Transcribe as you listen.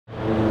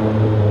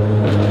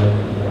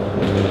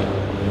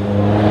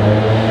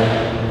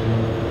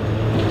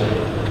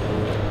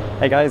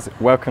Hey guys,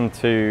 welcome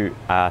to,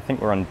 I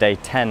think we're on day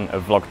 10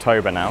 of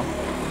Vlogtober now.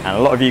 And a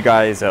lot of you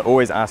guys are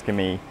always asking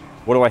me,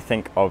 what do I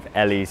think of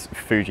Elly's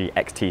Fuji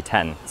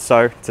X-T10?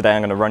 So today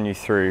I'm going to run you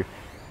through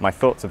my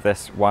thoughts of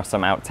this whilst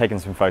I'm out taking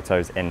some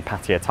photos in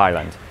Pattaya,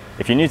 Thailand.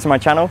 If you're new to my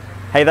channel,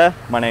 hey there,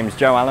 my name is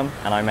Joe Allam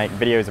and I make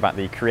videos about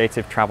the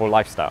creative travel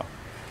lifestyle.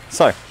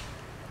 So,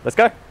 let's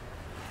go.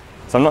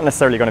 So I'm not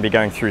necessarily going to be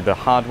going through the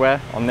hardware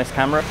on this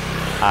camera.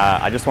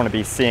 I just want to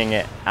be seeing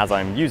it as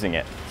I'm using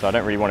it. So I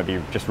don't really want to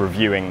be just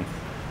reviewing,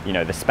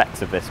 the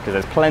specs of this, because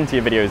there's plenty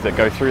of videos that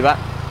go through that.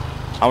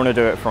 I want to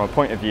do it from a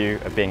point of view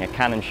of being a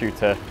Canon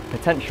shooter,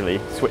 potentially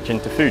switch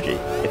into Fuji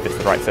if it's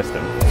the right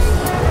system.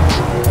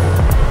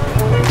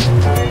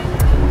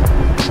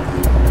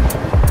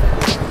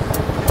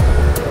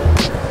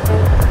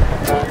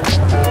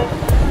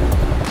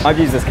 I've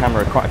used this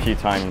camera quite a few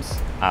times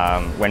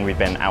when we've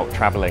been out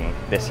traveling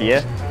this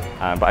year,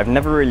 but I've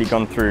never really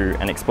gone through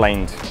and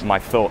explained my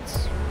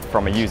thoughts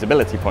from a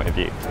usability point of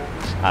view.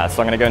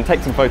 So I'm going to go and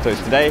take some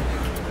photos today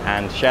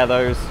and share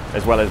those,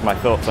 as well as my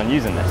thoughts on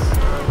using this.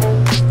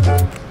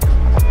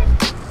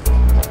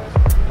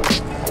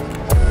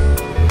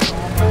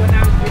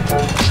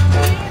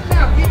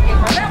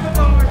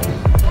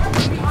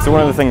 So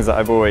one of the things that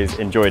I've always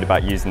enjoyed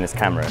about using this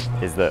camera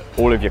is that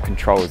all of your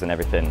controls and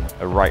everything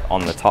are right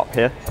on the top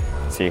here.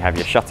 So you have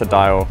your shutter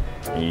dial,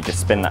 and you just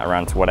spin that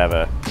around to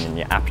whatever, and then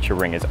your aperture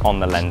ring is on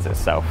the lens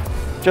itself.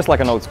 Just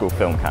like an old school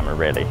film camera,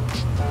 really.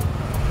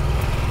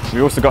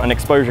 We've also got an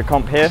exposure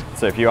comp here,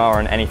 so if you are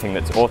on anything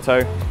that's auto,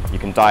 you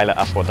can dial it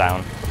up or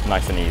down,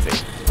 nice and easy.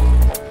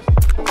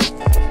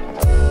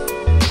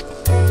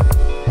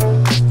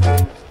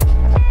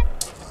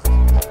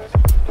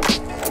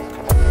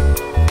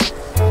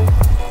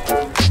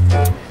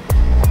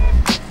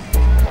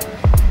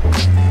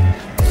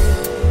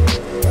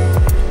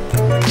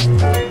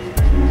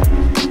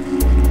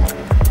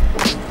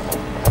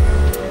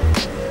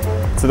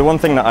 So the one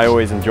thing that I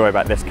always enjoy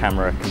about this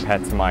camera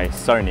compared to my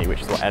Sony,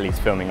 which is what Elly's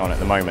filming on at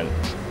the moment,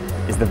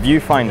 is the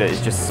viewfinder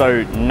is just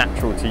so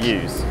natural to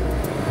use.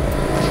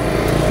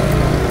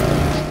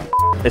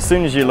 As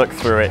soon as you look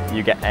through it,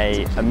 you get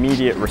an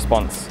immediate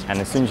response, and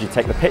as soon as you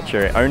take the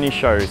picture, it only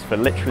shows for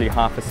literally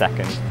half a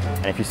second.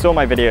 And if you saw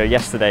my video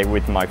yesterday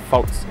with my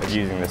faults of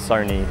using the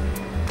Sony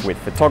with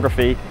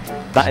photography,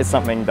 that is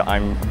something that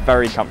I'm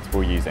very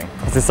comfortable using.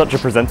 This is such a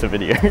presenter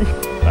video.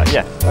 But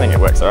yeah, I think it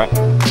works all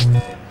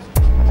right.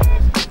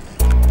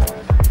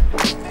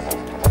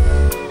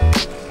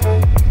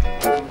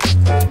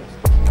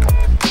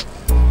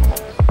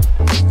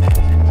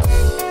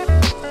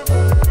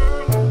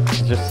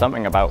 Just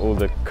something about all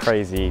the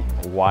crazy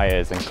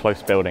wires and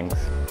close buildings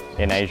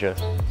in Asia.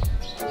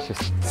 It's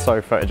just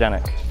so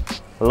photogenic.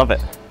 I love it.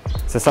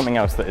 So something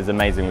else that is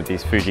amazing with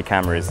these Fuji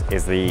cameras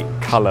is the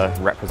color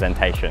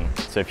representation.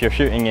 So if you're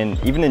shooting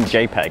even in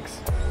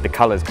JPEGs, the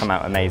colors come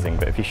out amazing.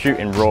 But if you shoot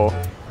in RAW,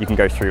 you can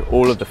go through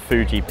all of the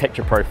Fuji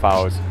picture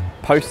profiles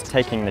post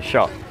taking the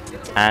shot.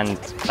 And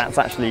that's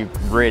actually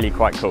really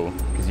quite cool,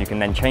 because you can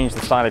then change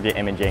the style of your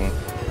imaging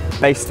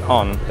based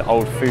on the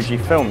old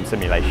Fujifilm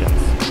simulations.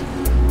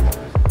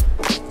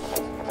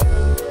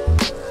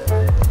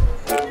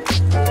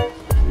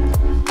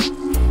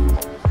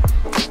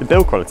 The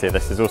build quality of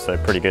this is also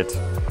pretty good.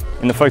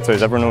 In the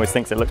photos, everyone always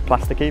thinks it looks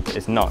plasticky, but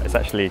it's not. It's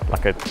actually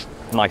like a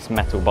nice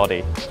metal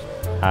body.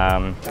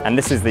 And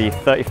this is the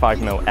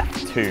 35mm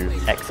f2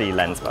 XE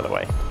lens, by the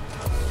way.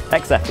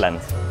 XF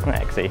lens, not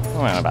XE, what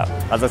am I on about?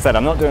 As I said,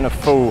 I'm not doing a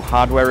full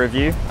hardware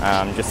review.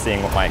 I'm just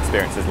seeing what my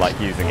experience is like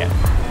using it.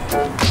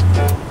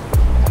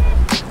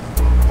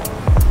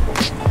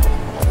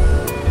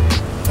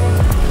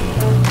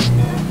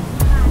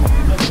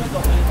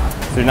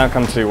 So we've now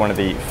come to one of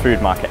the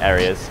food market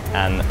areas,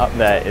 and up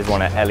there is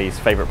one of Elly's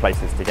favourite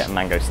places to get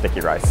mango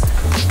sticky rice.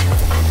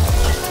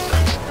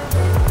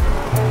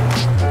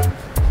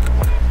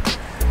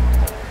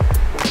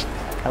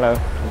 Hello,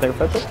 can I take a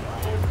photo?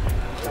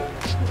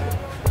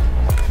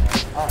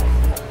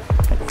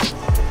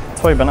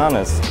 Thanks. Toy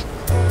bananas.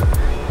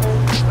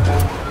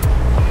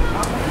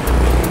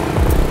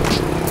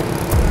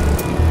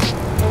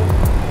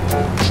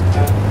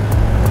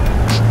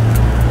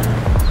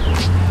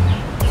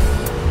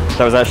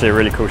 That was actually a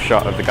really cool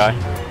shot of the guy.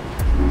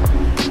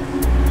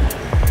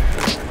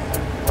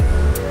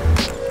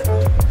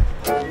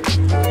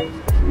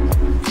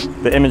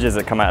 The images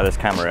that come out of this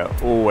camera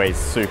are always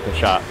super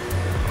sharp.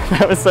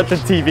 That was such a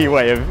TV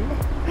way of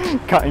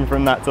cutting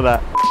from that to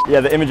that.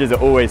 Yeah, the images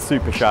are always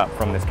super sharp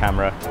from this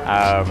camera.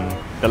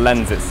 The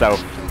lens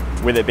itself,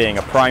 with it being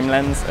a prime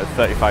lens at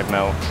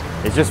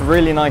 35mm, is just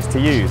really nice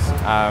to use.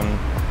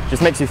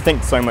 Just makes you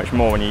think so much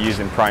more when you're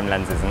using prime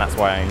lenses, and that's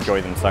why I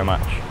enjoy them so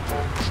much.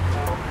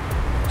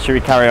 Should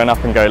we carry on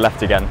up and go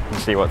left again and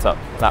see what's up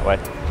that way?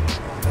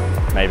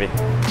 Maybe.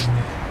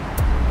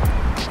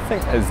 I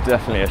think there's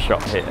definitely a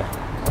shot here.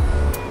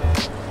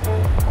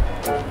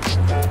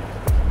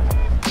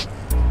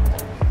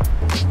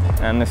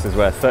 And this is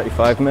where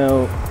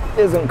 35mm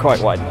isn't quite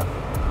wide enough.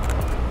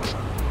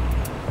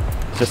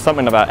 Just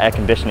something about air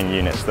conditioning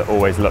units that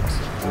always looks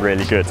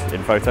really good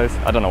in photos.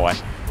 I don't know why.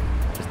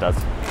 does.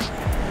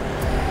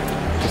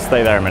 Just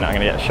stay there a minute, I'm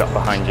gonna get a shot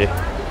behind you.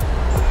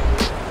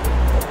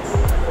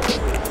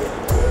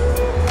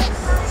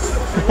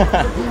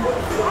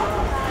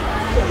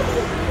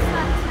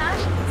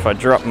 If I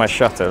drop my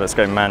shutter, let's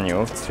go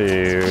manual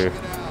to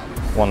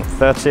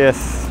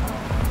 1/30th.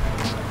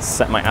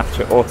 Set my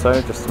aperture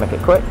auto just to make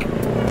it quick.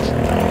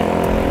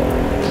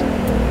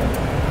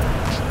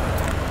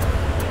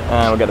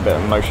 And we'll get a bit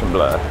of motion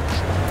blur.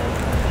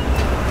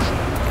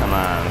 Come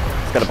on,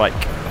 let's get a bike.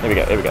 Here we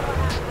go, here we go.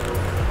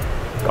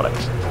 Got it.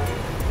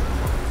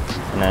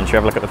 And then should we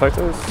have a look at the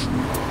photos?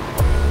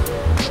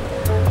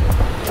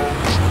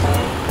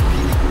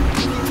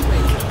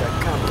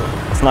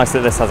 It's nice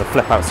that this has a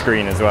flip out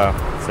screen as well.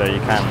 So you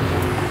can,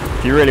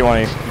 if you really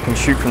want to, you can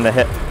shoot from the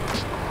hip.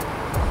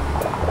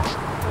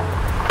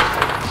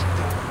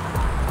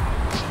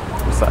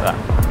 Just like that.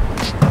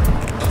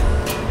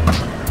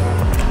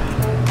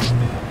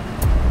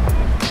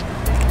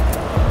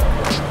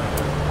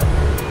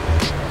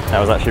 That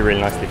was actually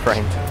really nicely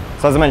framed.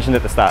 So as I mentioned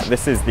at the start,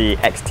 this is the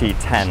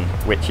X-T10,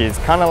 which is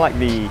kind of like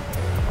the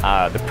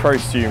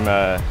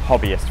prosumer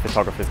hobbyist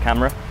photographer's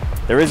camera.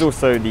 There is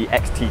also the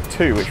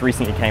X-T2, which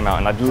recently came out,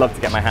 and I'd love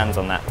to get my hands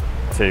on that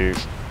to,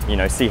 you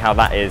know, see how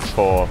that is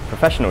for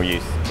professional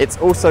use. It's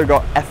also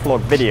got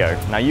F-log video.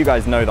 Now you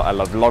guys know that I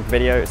love log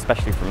video,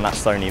 especially from that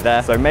Sony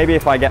there. So maybe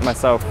if I get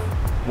myself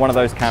one of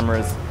those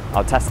cameras,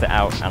 I'll test it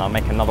out and I'll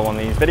make another one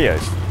of these videos.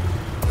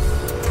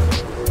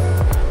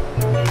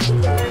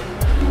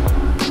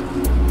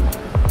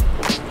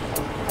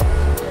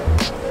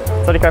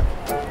 Sorry, okay.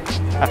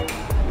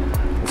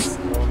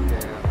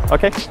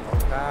 Okay,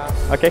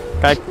 okay.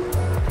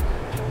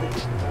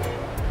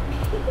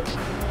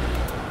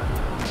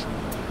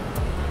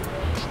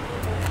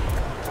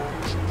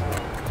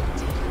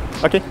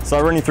 Okay, so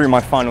I'll run you through my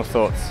final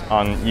thoughts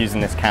on using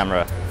this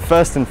camera.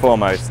 First and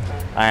foremost,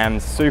 I am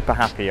super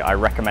happy I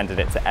recommended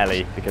it to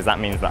Elly because that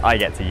means that I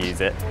get to use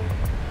it.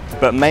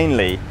 But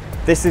mainly,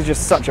 this is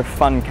just such a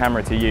fun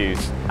camera to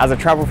use. As a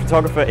travel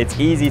photographer, it's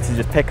easy to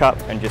just pick up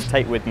and just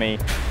take with me.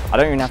 I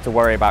don't even have to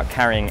worry about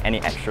carrying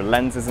any extra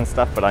lenses and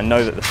stuff, but I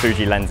know that the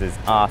Fuji lenses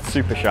are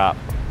super sharp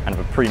and of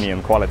a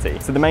premium quality.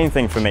 So the main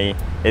thing for me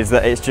is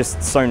that it's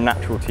just so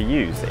natural to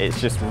use. It's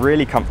just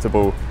really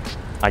comfortable.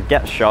 I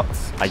get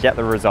shots, I get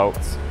the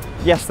results.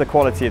 Yes, the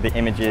quality of the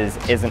images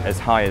isn't as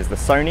high as the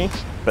Sony,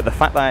 but the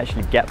fact that I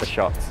actually get the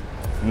shots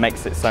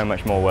makes it so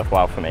much more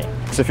worthwhile for me.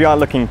 So if you are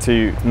looking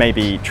to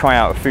maybe try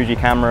out a Fuji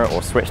camera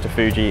or switch to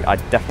Fuji, I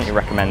definitely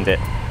recommend it.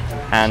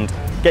 And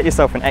get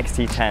yourself an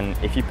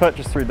X-T10. If you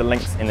purchase through the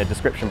links in the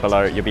description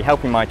below, you'll be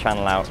helping my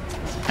channel out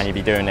and you'll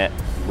be doing it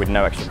with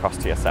no extra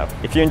cost to yourself.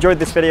 If you enjoyed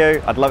this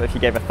video, I'd love it if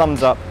you gave a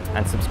thumbs up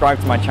and subscribe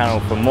to my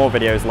channel for more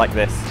videos like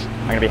this.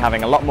 I'm going to be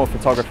having a lot more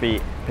photography,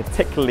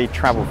 particularly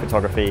travel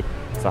photography,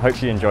 so I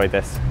hope you enjoyed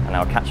this and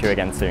I'll catch you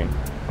again soon.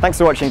 Thanks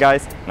for watching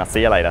guys, and I'll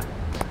see you later.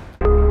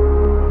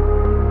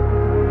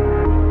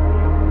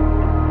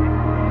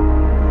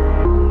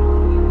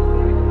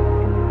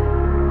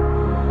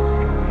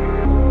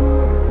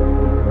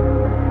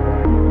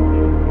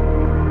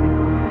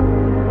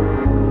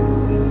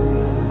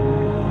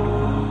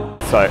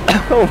 So,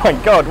 oh my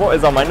god, what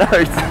is on my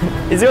nose?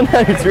 Is your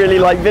nose really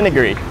like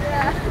vinegary?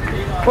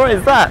 Yeah. What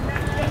is that?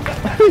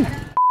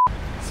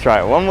 Let's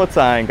try it one more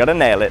time, gotta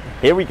nail it.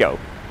 Here we go.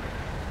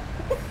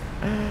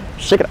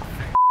 Shake it off.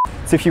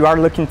 So if you are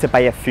looking to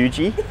buy a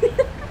Fuji,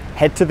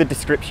 head to the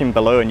description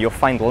below and you'll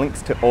find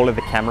links to all of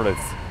the cameras.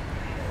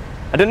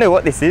 I don't know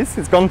what this is.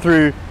 It's gone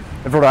through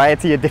a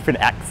variety of different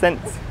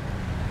accents.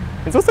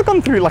 It's also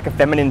gone through like a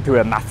feminine to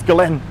a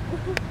masculine.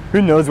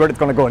 Who knows where it's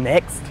gonna go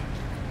next?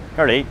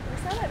 Alright.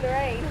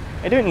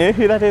 I don't know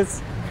who that is.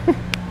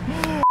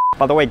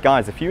 By the way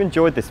guys, if you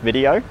enjoyed this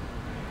video,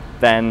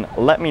 then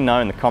let me know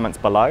in the comments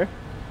below.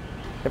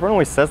 Everyone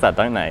always says that,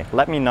 don't they?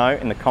 Let me know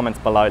in the comments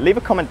below. Leave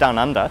a comment down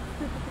under.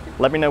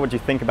 Let me know what you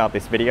think about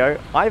this video.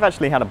 I've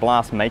actually had a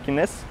blast making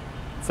this,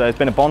 so it's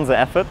been a bonza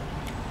effort,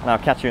 and I'll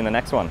catch you in the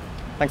next one.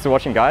 Thanks for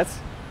watching guys.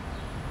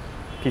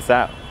 Peace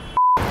out.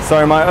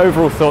 So my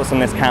overall thoughts on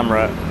this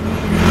camera,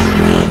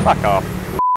 fuck off.